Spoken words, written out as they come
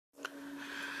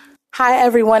Hi,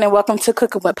 everyone, and welcome to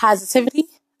Cooking with Positivity.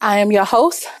 I am your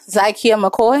host, Zykia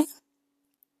McCoy.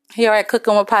 Here at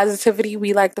Cooking with Positivity,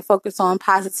 we like to focus on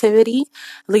positivity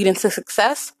leading to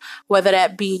success, whether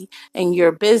that be in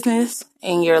your business,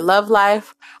 in your love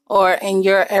life, or in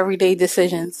your everyday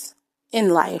decisions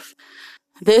in life.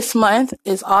 This month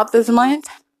is Authors Month.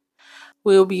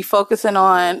 We will be focusing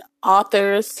on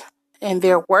authors and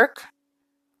their work,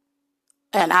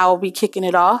 and I will be kicking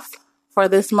it off for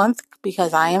this month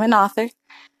because I am an author.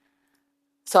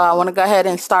 So I want to go ahead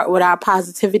and start with our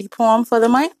positivity poem for the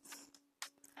month.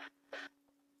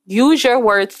 Use your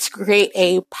words to create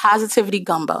a positivity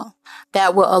gumbo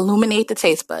that will illuminate the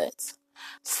taste buds.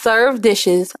 Serve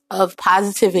dishes of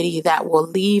positivity that will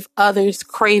leave others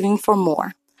craving for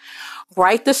more.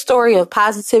 Write the story of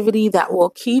positivity that will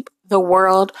keep the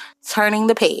world turning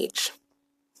the page.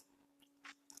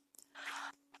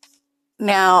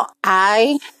 Now,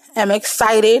 I am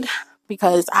excited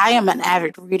because I am an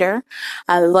avid reader.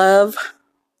 I love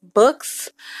books.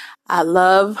 I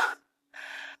love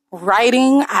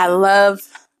writing. I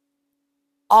love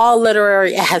all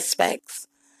literary aspects.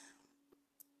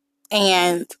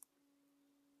 And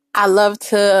I love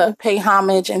to pay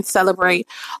homage and celebrate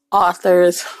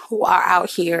authors who are out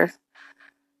here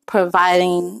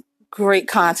providing great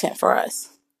content for us.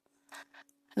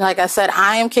 Like I said,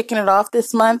 I am kicking it off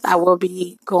this month. I will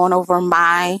be going over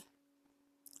my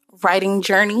writing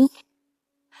journey.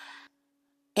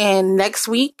 And next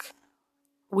week,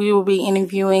 we will be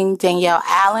interviewing Danielle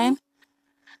Allen.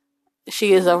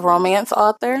 She is a romance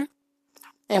author.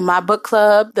 And my book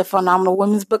club, the Phenomenal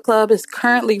Women's Book Club, is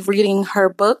currently reading her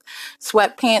book,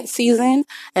 Sweatpants Season.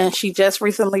 And she just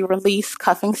recently released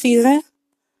Cuffing Season.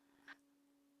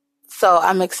 So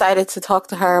I'm excited to talk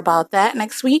to her about that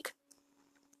next week.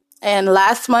 And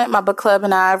last month, my book club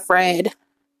and I read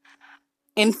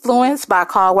Influence by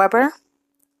Carl Weber.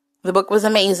 The book was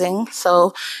amazing.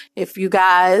 So if you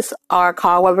guys are a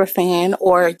Carl Weber fan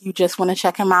or you just want to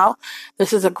check him out,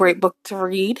 this is a great book to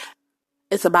read.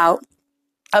 It's about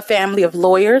a family of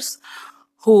lawyers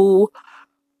who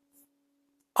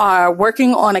are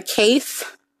working on a case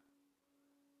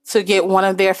to get one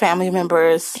of their family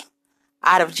members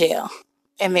out of jail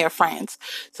and their friends.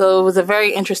 So it was a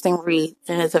very interesting read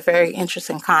and it's a very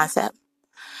interesting concept.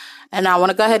 And I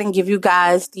want to go ahead and give you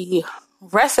guys the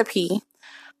recipe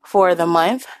for the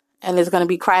month. And it's going to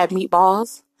be crab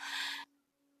meatballs.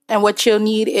 And what you'll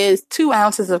need is 2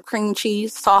 ounces of cream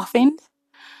cheese softened,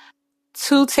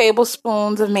 2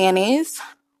 tablespoons of mayonnaise,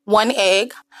 1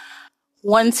 egg,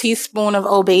 1 teaspoon of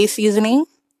Old Bay seasoning,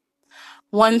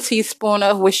 1 teaspoon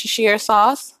of Worcestershire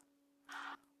sauce,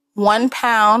 1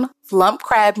 pound of lump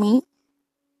crab meat,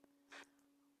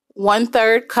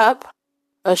 1/3 cup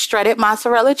of shredded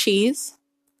mozzarella cheese,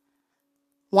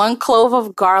 1 clove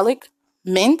of garlic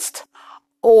minced,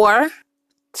 or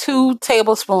 2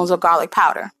 tablespoons of garlic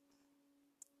powder.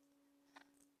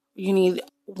 You need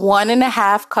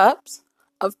 1.5 cups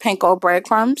of panko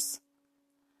breadcrumbs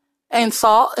and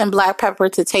salt and black pepper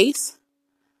to taste.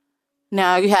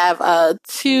 Now you have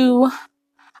 2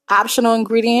 optional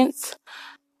ingredients,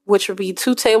 which would be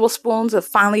 2 tablespoons of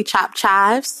finely chopped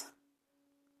chives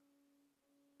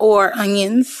or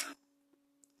onions,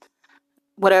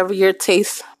 whatever your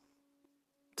taste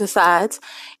decides,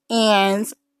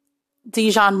 and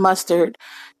Dijon mustard.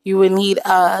 You would need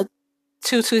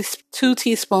 2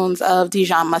 teaspoons of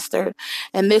Dijon mustard.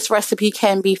 And this recipe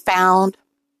can be found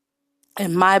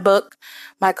in my book,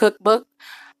 my cookbook,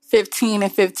 15 in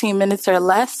 15 minutes or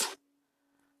less.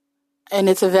 And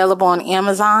it's available on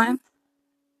Amazon.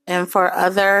 And for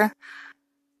other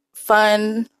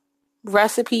fun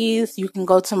recipes, you can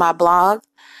go to my blog.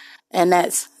 And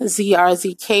that's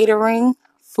ZRZ Catering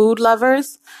Food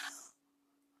Lovers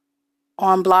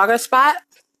on Bloggerspot.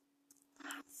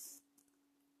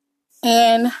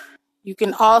 And you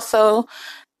can also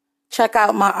check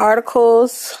out my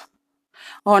articles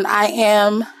on I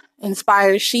Am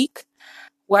Inspired Chic,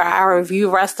 where I review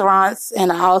restaurants,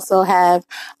 and I also have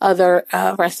other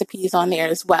recipes on there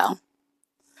as well.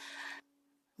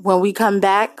 When we come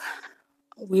back,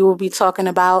 we will be talking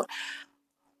about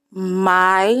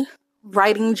my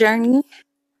writing journey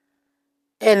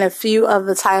and a few of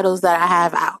the titles that I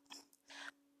have out.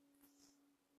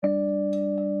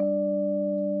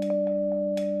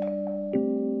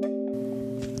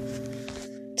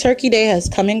 Turkey Day has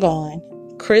come and gone.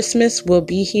 Christmas will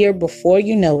be here before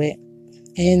you know it.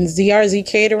 And ZRZ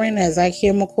Catering, as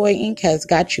Zykia McCoy Inc., has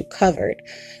got you covered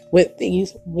with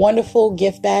these wonderful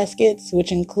gift baskets, which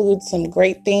include some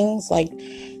great things like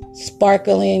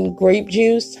sparkling grape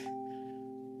juice,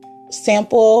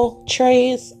 sample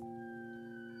trays,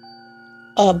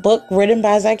 a book written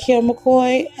by Zakia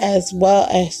McCoy, as well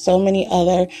as so many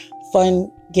other fun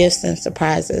gifts and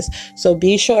surprises. So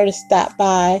be sure to stop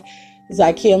by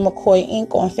Zakia McCoy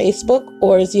Inc. on Facebook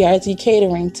or ZRZ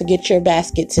Catering to get your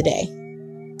basket today.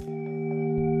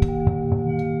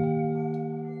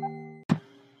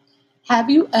 Have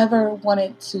you ever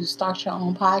wanted to start your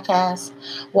own podcast?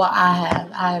 Well, I have.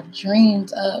 I have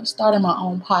dreamed of starting my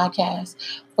own podcast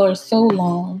for so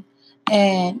long,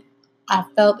 and I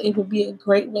felt it would be a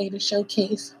great way to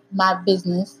showcase my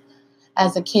business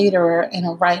as a caterer and a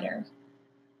writer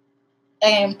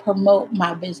and promote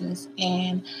my business.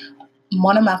 And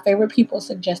one of my favorite people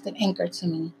suggested Anchor to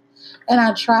me. And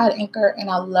I tried Anchor and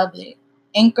I loved it.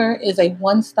 Anchor is a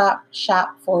one-stop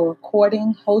shop for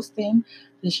recording, hosting,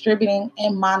 distributing,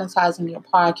 and monetizing your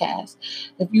podcast.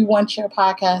 If you want your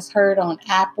podcast heard on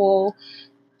Apple,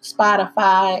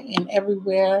 Spotify, and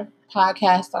everywhere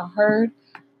podcasts are heard,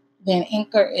 then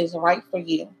Anchor is right for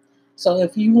you. So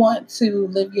if you want to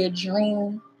live your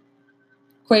dream,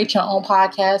 create your own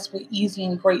podcast with easy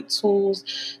and great tools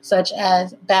such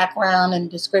as background and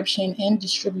description and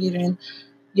distributing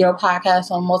your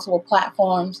podcast on multiple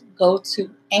platforms, go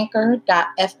to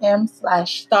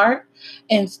anchor.fm/start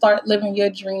and start living your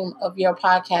dream of your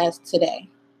podcast today.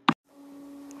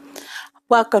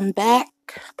 Welcome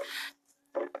back.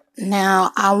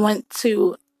 Now I want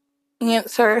to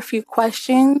answer a few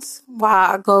questions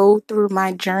while I go through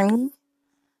my journey.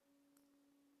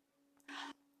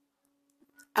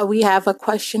 We have a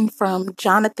question from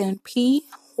Jonathan P.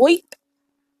 Hoyt.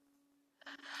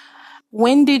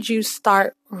 When did you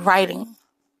start writing?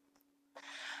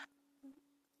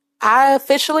 I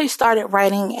officially started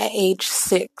writing at age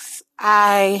 6.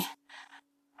 I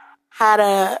had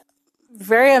a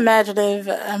very imaginative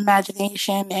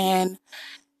imagination, and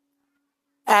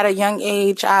at a young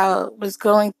age, I was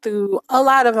going through a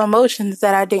lot of emotions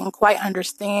that I didn't quite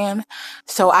understand,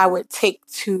 so I would take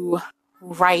to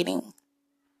writing.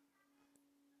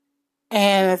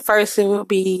 And at first it would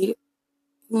be,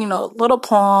 little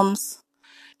poems,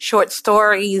 short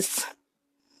stories,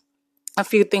 a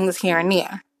few things here and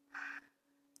there.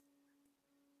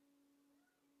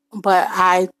 But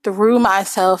I threw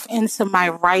myself into my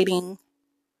writing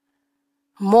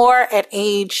more at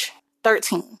age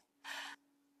 13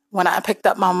 when I picked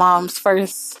up my mom's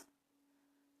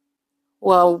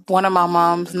one of my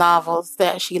mom's novels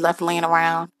that she left laying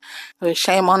around. It was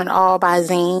Shame on It All by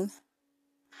Zine.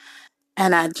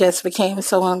 And I just became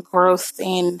so engrossed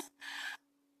in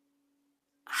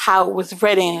how it was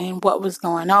written and what was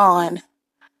going on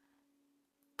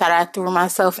that I threw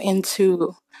myself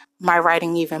into my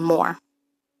writing even more.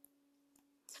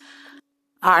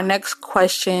 Our next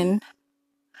question,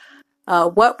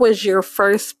 what was your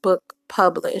first book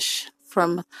published?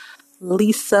 From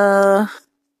Lisa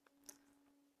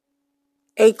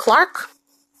A. Clark.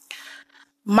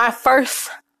 My first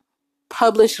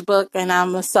published book, and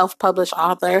I'm a self-published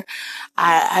author.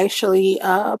 I actually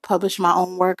publish my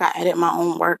own work. I edit my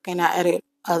own work, and I edit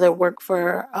other work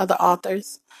for other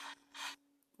authors.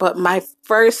 But my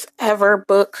first ever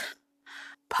book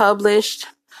published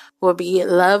will be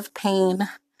Love, Pain,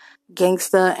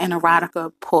 Gangsta, and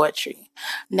Erotica Poetry.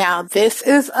 Now, this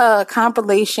is a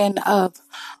compilation of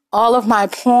all of my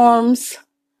poems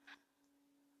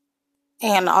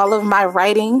and all of my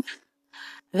writing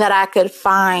that I could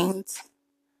find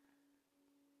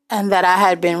and that I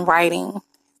had been writing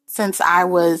since I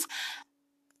was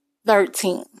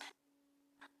 13.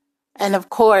 And of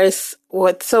course,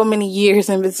 with so many years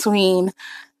in between,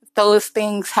 those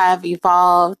things have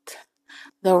evolved.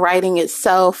 The writing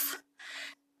itself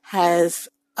has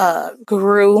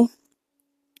grew.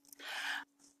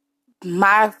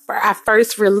 I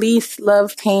first released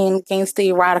Love, Pain, Gangsta,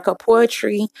 Erotica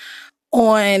Poetry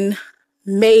on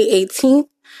May 18th,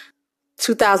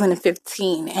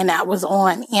 2015, and that was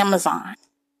on Amazon.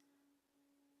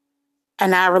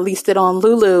 And I released it on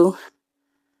Lulu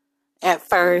at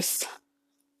first,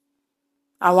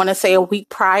 I want to say a week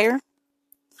prior.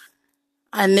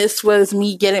 And this was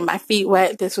me getting my feet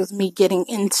wet. This was me getting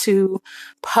into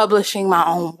publishing my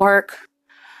own work.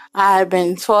 I've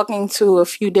been talking to a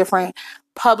few different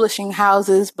publishing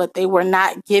houses, but they were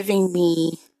not giving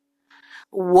me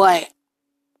what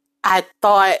I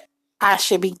thought I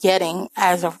should be getting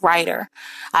as a writer.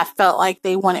 I felt like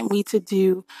they wanted me to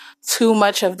do too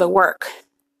much of the work,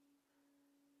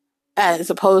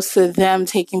 as opposed to them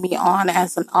taking me on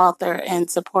as an author and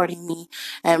supporting me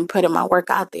and putting my work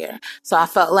out there. So I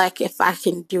felt like if I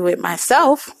can do it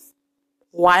myself,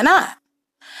 why not?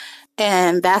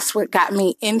 And that's what got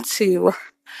me into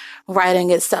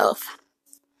writing itself.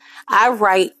 I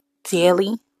write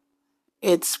daily.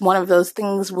 It's one of those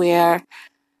things where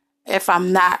if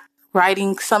I'm not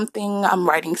writing something, I'm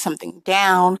writing something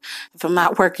down. If I'm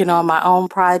not working on my own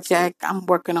project, I'm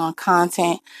working on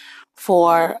content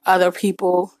for other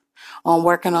people. I'm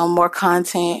working on more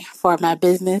content for my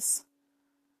business.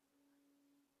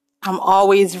 I'm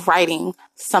always writing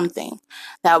something.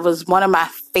 That was one of my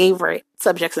favorite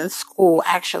subjects in school,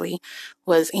 actually,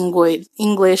 was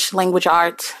English, language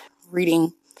arts,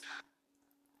 reading.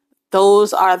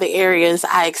 Those are the areas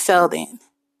I excelled in.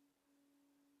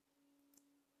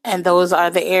 And those are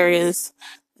the areas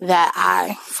that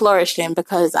I flourished in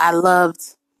because I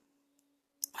loved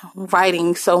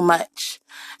writing so much.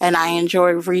 And I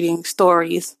enjoy reading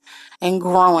stories and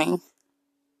growing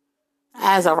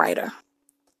as a writer.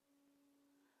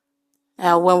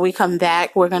 Now, when we come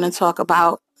back, we're going to talk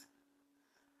about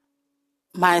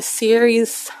my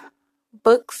series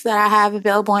books that I have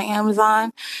available on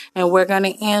Amazon. And we're going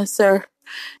to answer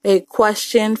a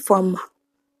question from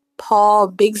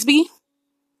Paul Bigsby.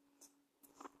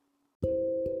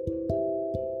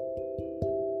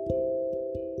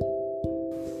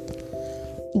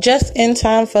 Just in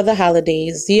time for the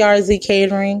holidays, ZRZ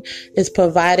Catering is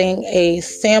providing a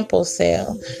sample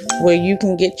sale where you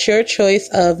can get your choice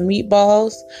of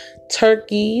meatballs,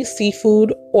 turkey,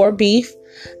 seafood, or beef,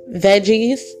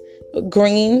 veggies,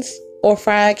 greens, or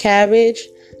fried cabbage,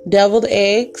 deviled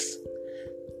eggs,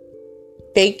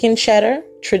 bacon cheddar,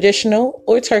 traditional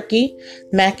or turkey,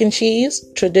 mac and cheese,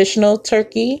 traditional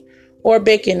turkey, or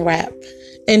bacon wrap.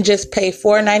 And just pay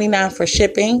 $4.99 for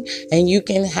shipping, and you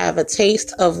can have a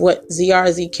taste of what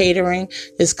ZRZ Catering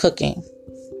is cooking.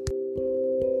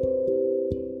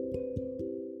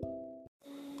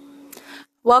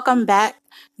 Welcome back.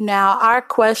 Now, our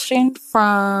question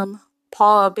from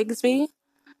Paul Bigsby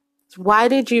is, why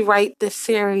did you write this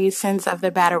series, Sins of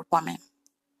the Battered Woman?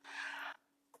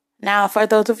 Now, for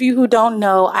those of you who don't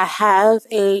know, I have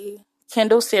a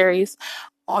Kindle series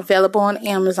available on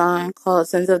Amazon called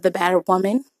Sins of the Battered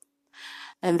Woman.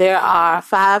 And there are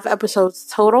 5 episodes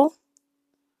total.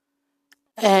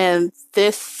 And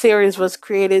this series was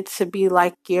created to be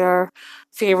like your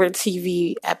favorite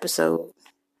TV episode.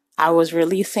 I was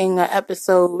releasing an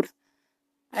episode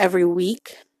every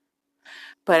week,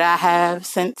 but I have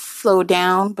since slowed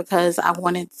down because I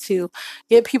wanted to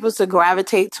get people to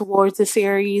gravitate towards the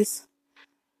series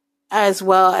as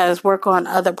well as work on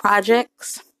other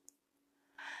projects.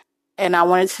 And I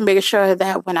wanted to make sure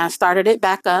that when I started it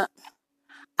back up,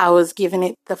 I was giving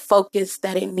it the focus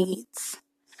that it needs.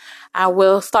 I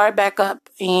will start back up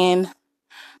in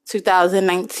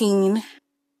 2019,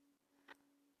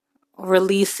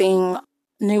 releasing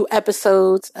new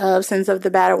episodes of Sins of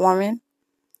the Battered Woman.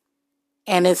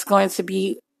 And it's going to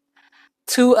be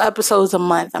 2 episodes a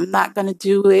month. I'm not going to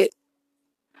do it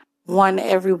one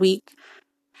every week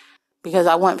because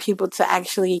I want people to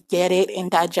actually get it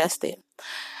and digest it.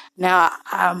 Now,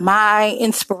 my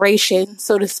inspiration,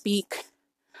 so to speak,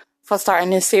 for starting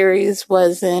this series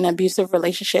was an abusive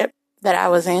relationship that I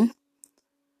was in.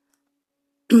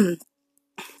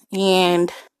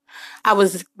 And I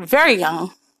was very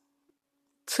young,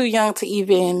 too young to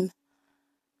even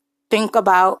think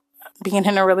about being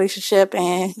in a relationship,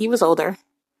 and he was older.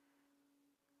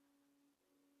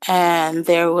 And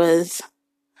there was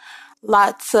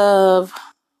lots of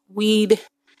weed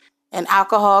and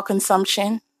alcohol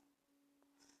consumption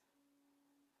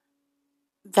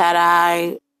that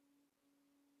I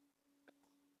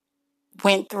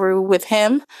went through with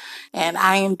him, and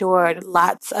I endured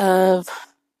lots of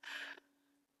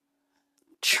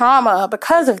trauma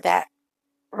because of that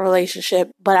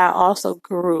relationship, but I also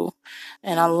grew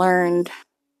and I learned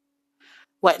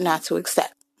what not to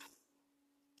accept.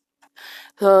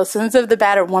 So Sins of the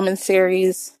Battered Woman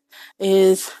series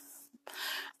is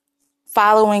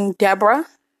following Deborah,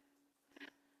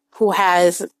 who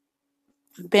has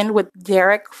been with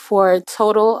Derek for a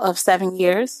total of 7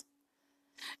 years.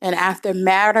 And after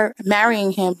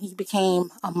marrying him, he became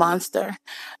a monster.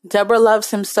 Deborah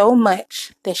loves him so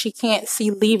much that she can't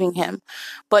see leaving him,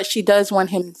 but she does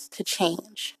want him to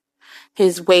change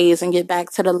his ways and get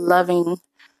back to the loving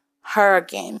her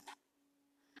again.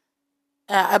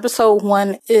 Episode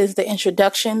 1 is the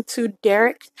introduction to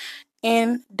Derek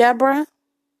and Deborah.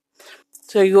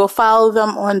 So you'll follow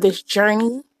them on this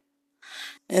journey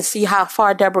and see how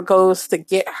far Deborah goes to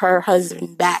get her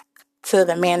husband back to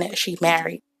the man that she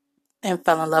married and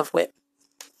fell in love with.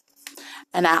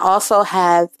 And I also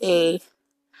have a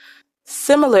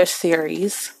similar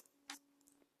series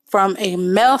from a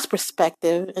male's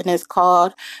perspective, and it's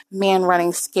called Man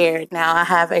Running Scared. Now, I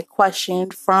have a question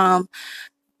from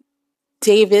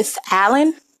Davis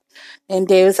Allen, and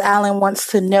Davis Allen wants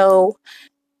to know,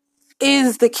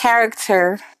 is the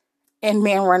character in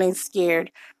Man Running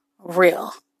Scared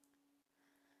real?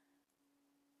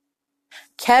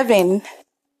 Kevin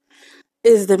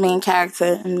is the main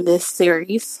character in this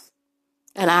series,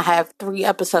 and I have 3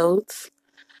 episodes.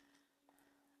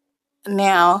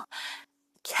 Now,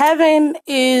 Kevin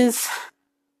he's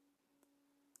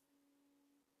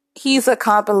a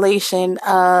compilation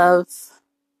of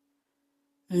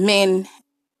men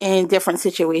in different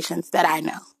situations that I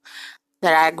know,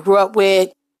 that I grew up with,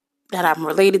 that I'm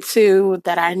related to,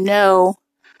 that I know,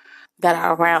 that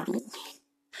are around me.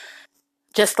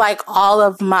 Just like all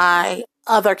of my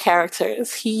other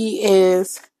characters, he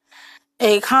is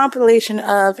a compilation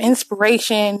of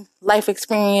inspiration, life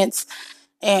experience,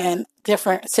 and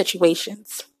different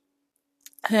situations.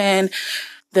 And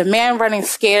the Man Running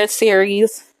Scared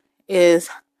series is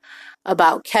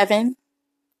about Kevin,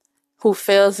 who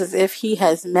feels as if he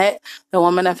has met the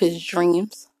woman of his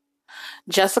dreams.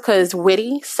 Jessica is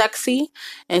witty, sexy,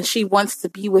 and she wants to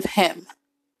be with him.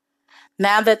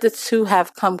 Now that the two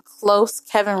have come close,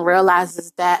 Kevin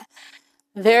realizes that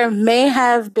there may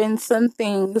have been some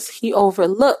things he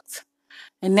overlooked,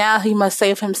 and now he must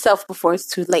save himself before it's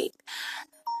too late.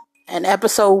 And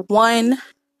episode 1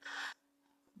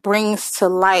 brings to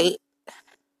light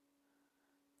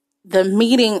the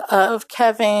meeting of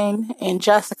Kevin and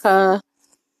Jessica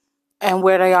and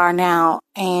where they are now.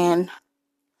 And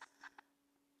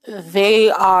they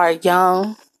are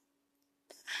young.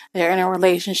 They're in a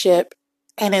relationship,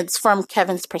 and it's from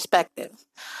Kevin's perspective.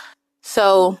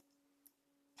 So,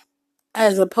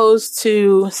 as opposed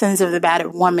to Sins of the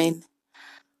Battered Woman,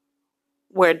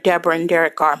 where Deborah and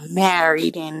Derek are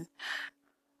married and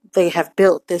they have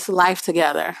built this life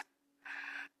together,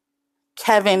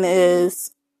 Kevin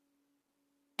is,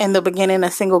 in the beginning,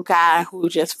 a single guy who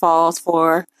just falls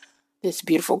for this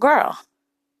beautiful girl.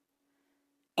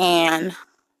 And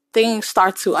things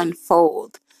start to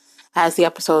unfold as the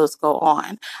episodes go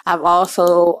on. I've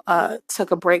also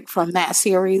took a break from that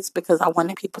series because I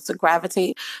wanted people to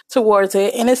gravitate towards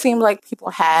it. And it seemed like people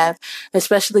have,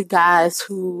 especially guys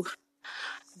who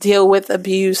deal with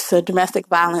abuse or domestic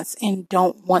violence and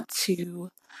don't want to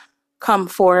come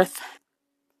forth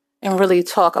and really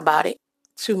talk about it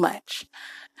too much.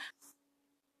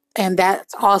 And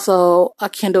that's also a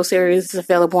Kindle series. It's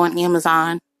available on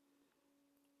Amazon.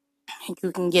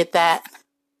 You can get that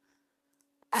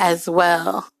as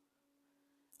well.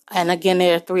 And again,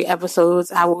 there are 3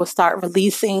 episodes. I will start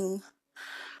releasing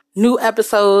new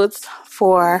episodes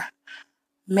for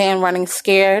Man Running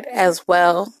Scared as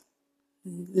well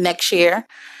next year.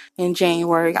 In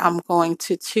January, I'm going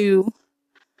to 2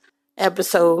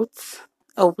 episodes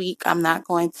a week. I'm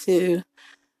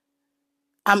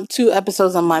 2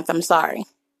 episodes a month. I'm sorry.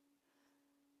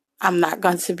 I'm not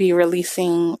going to be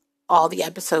releasing all the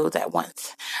episodes at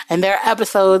once. And their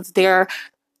episodes, they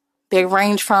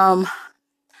range from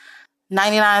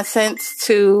 99 cents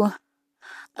to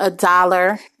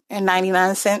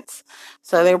 $1.99.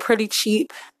 So they're pretty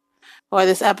cheap for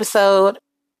these episodes.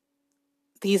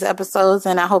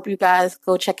 And I hope you guys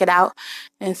go check it out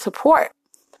and support.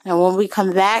 And when we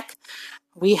come back,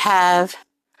 we have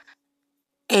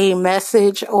a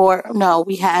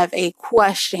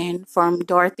question from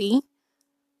Dorothy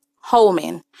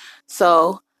Holman.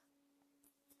 So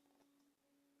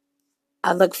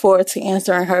I look forward to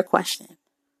answering her question.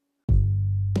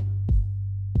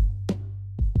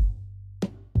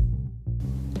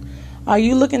 Are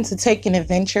you looking to take an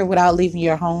adventure without leaving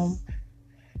your home?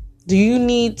 Do you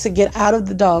need to get out of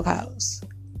the doghouse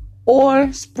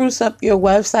or spruce up your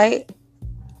website?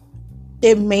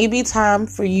 It may be time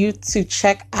for you to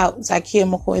check out Zykeia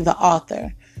McCoy, the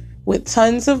author, with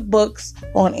tons of books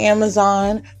on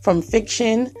Amazon, from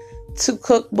fiction to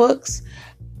cookbooks,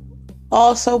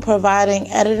 also providing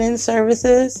editing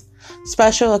services,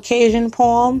 special occasion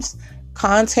poems,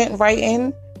 content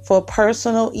writing for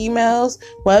personal emails,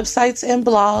 websites, and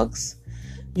blogs.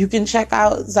 You can check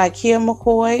out Zykeia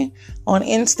McCoy on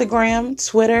Instagram,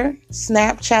 Twitter,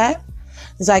 Snapchat,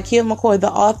 Zykeia McCoy,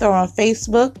 the author, on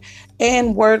Facebook,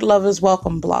 and Word Lovers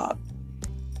Welcome blog.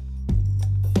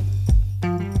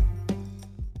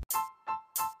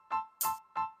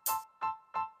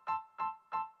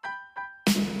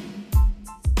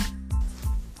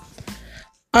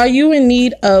 Are you in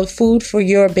need of food for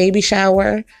your baby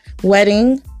shower,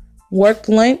 wedding, work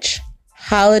lunch,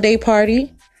 holiday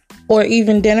party, or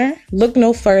even dinner? Look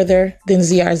no further than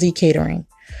ZRZ Catering,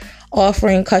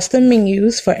 offering custom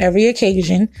menus for every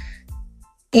occasion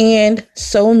and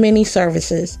so many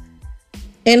services.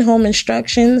 In-home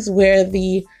instructions where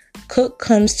the cook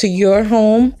comes to your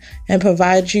home and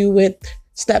provides you with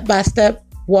step-by-step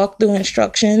walkthrough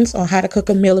instructions on how to cook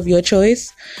a meal of your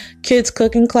choice, kids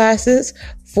cooking classes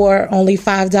for only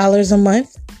 $5 a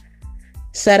month,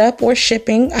 setup or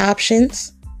shipping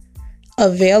options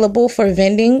available for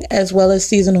vending as well as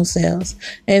seasonal sales,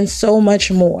 and so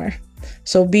much more.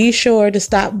 So be sure to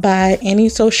stop by any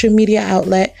social media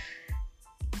outlet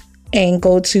and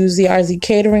go to ZRZ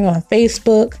Catering on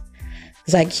Facebook,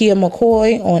 Zykia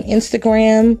McCoy on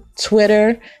Instagram,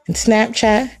 Twitter, and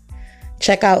Snapchat.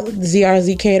 Check out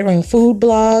ZRZ Catering food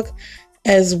blog,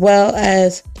 as well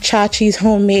as Chachi's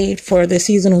Homemade for the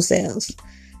seasonal sales.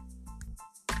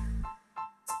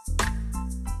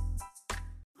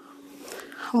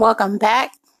 Welcome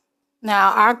back.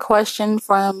 Now, our question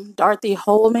from Dorothy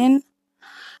Holman: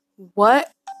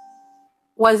 what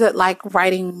was it like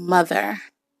writing Mother?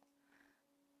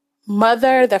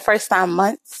 Mother, the First 9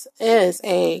 Months, is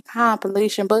a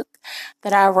compilation book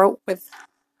that I wrote with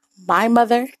my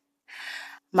mother,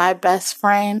 my best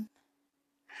friend,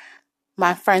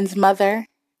 my friend's mother,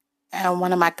 and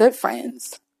one of my good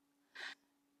friends.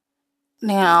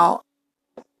 Now,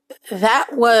 that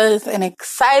was an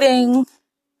exciting,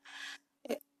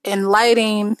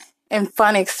 enlightening, and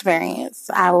fun experience.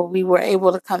 We were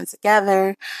able to come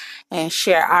together and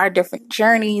share our different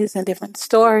journeys and different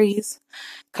stories,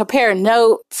 compare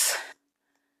notes,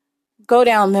 go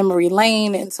down memory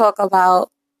lane, and talk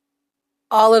about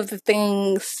all of the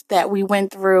things that we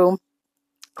went through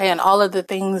and all of the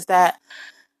things that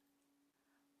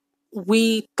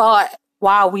we thought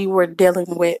while we were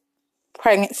dealing with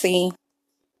pregnancy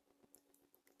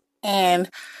and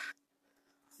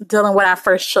dealing with our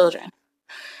first children.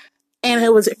 And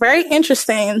it was very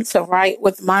interesting to write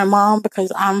with my mom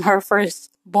because I'm her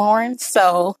firstborn.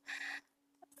 So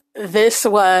this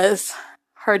was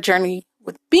her journey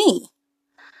with me.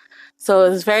 So it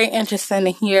was very interesting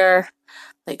to hear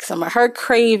like some of her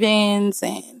cravings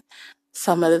and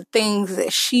some of the things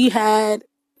that she had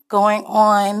going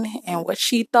on and what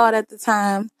she thought at the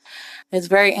time. It's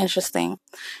very interesting.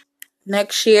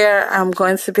 Next year, I'm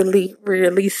going to be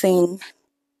releasing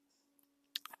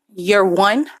Year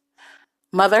One,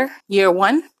 Mother, Year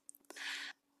One,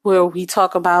 where we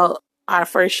talk about our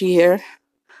first year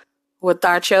with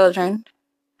our children,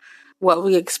 what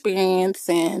we experienced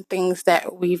and things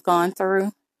that we've gone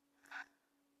through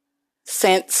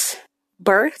since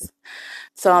birth.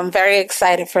 So I'm very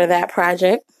excited for that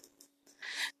project.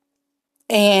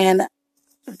 And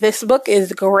this book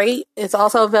is great. It's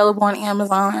also available on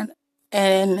Amazon.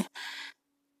 And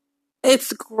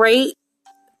it's great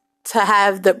to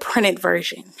have the printed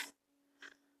version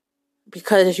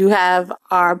because you have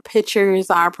our pictures,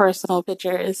 our personal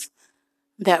pictures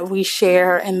that we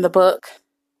share in the book.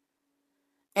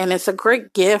 And it's a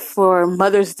great gift for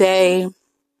Mother's Day,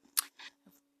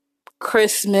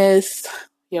 Christmas,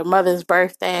 your mother's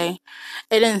birthday.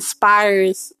 It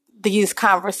inspires these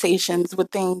conversations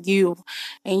within you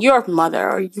and your mother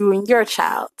or you and your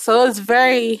child. So it was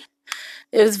very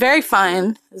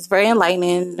fun. It was very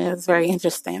enlightening. It was very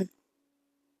interesting.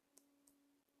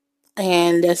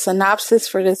 And the synopsis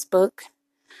for this book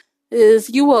is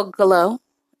you will glow.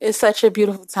 It's such a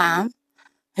beautiful time.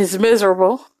 It's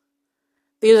miserable.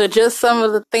 These are just some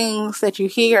of the things that you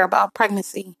hear about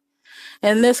pregnancy.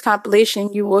 In this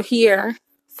compilation, you will hear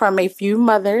from a few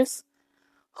mothers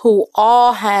who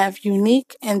all have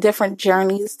unique and different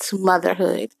journeys to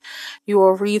motherhood. You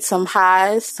will read some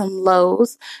highs, some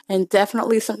lows, and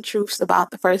definitely some truths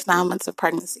about the first 9 months of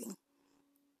pregnancy.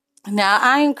 Now,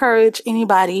 I encourage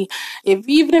anybody,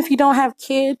 even if you don't have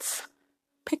kids,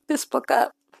 pick this book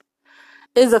up.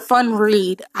 It's a fun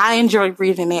read. I enjoy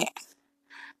reading it.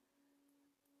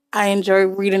 I enjoy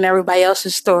reading everybody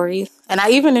else's stories. And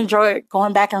I even enjoy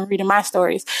going back and reading my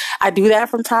stories. I do that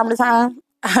from time to time,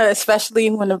 especially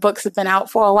when the books have been out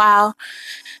for a while.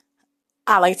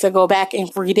 I like to go back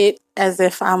and read it as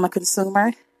if I'm a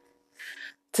consumer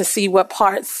to see what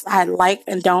parts I like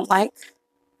and don't like.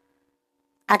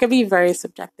 I can be very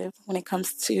subjective when it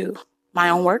comes to my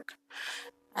own work.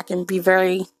 I can be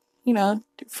very,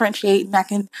 differentiate, and I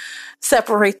can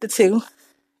separate the two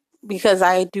because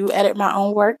I do edit my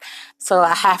own work. So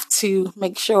I have to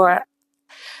make sure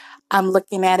I'm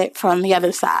looking at it from the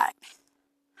other side.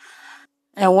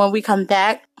 And when we come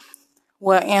back,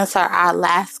 we'll answer our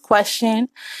last question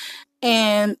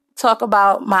and talk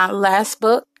about my last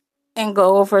book and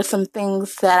go over some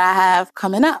things that I have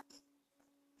coming up.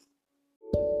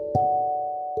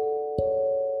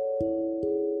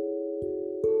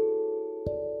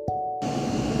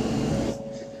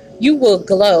 You will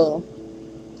glow.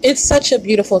 It's such a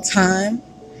beautiful time.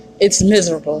 It's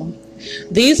miserable.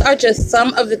 These are just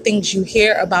some of the things you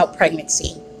hear about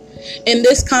pregnancy. In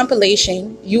this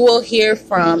compilation, you will hear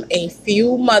from a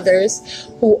few mothers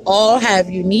who all have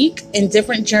unique and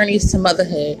different journeys to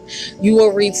motherhood. You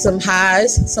will read some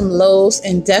highs, some lows,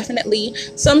 and definitely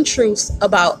some truths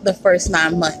about the first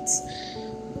 9 months.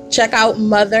 Check out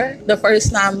Mother, the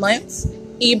First 9 Months,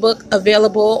 ebook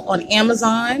available on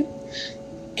Amazon,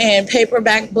 and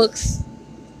paperback books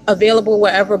available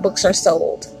wherever books are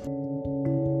sold.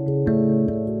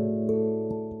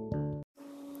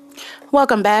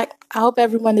 Welcome back. I hope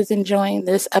everyone is enjoying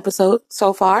this episode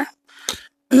so far.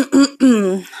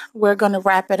 We're going to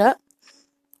wrap it up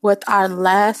with our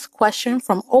last question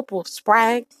from Opal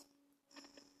Sprague.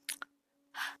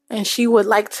 And she would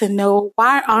like to know,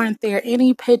 why aren't there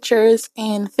any pictures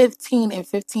in 15 and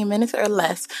 15 minutes or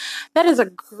less? That is a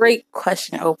great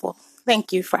question, Opal.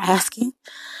 Thank you for asking.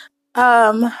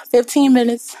 15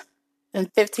 minutes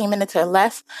and 15 minutes or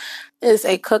less is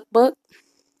a cookbook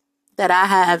that I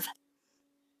have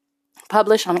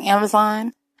published on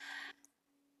Amazon.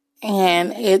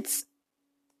 And it's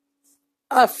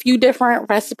a few different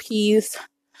recipes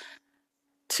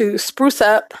to spruce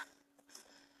up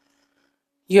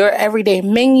your everyday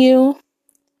menu,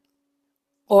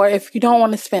 or if you don't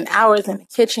want to spend hours in the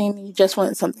kitchen, you just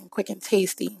want something quick and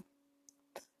tasty.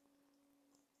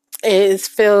 It is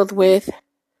filled with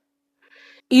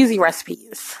easy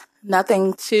recipes,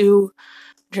 nothing too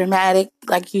dramatic,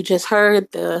 like you just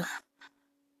heard the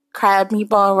crab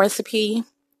meatball recipe.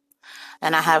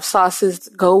 And I have sauces to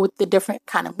go with the different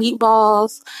kind of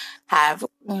meatballs, have,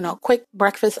 quick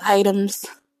breakfast items.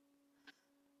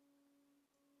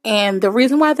 And the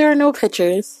reason why there are no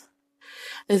pictures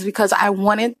is because I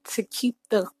wanted to keep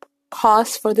the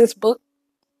cost for this book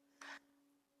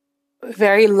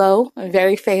very low and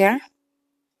very fair.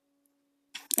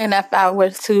 And if I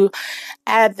were to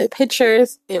add the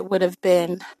pictures, it would have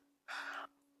been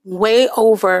way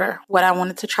over what I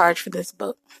wanted to charge for this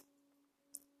book.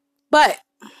 But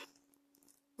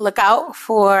look out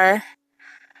for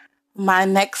my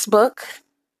next book.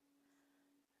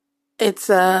 It's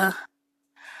a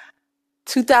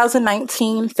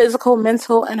 2019 physical,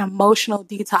 mental, and emotional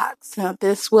detox. Now,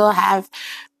 this will have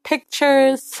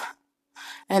pictures,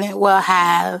 and it will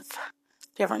have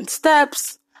different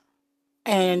steps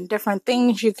and different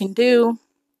things you can do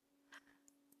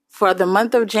for the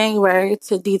month of January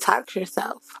to detox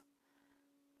yourself.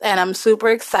 And I'm super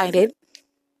excited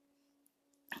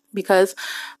because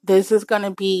this is going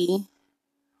to be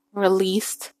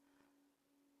released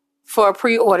for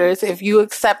pre-orders if you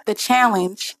accept the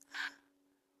challenge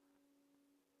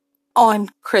on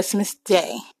Christmas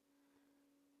Day.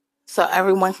 So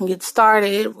everyone can get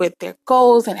started with their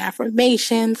goals and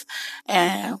affirmations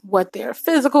and what their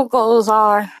physical goals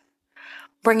are,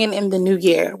 bringing in the new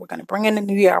year. We're going to bring in the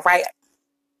new year, right?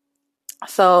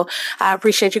 So I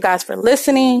appreciate you guys for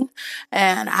listening,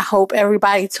 and I hope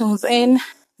everybody tunes in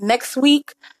next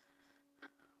week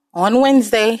on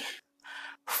Wednesday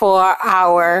for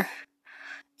our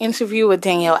interview with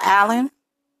Danielle Allen.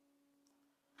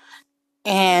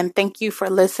 And thank you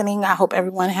for listening. I hope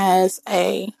everyone has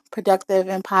a productive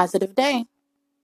and positive day.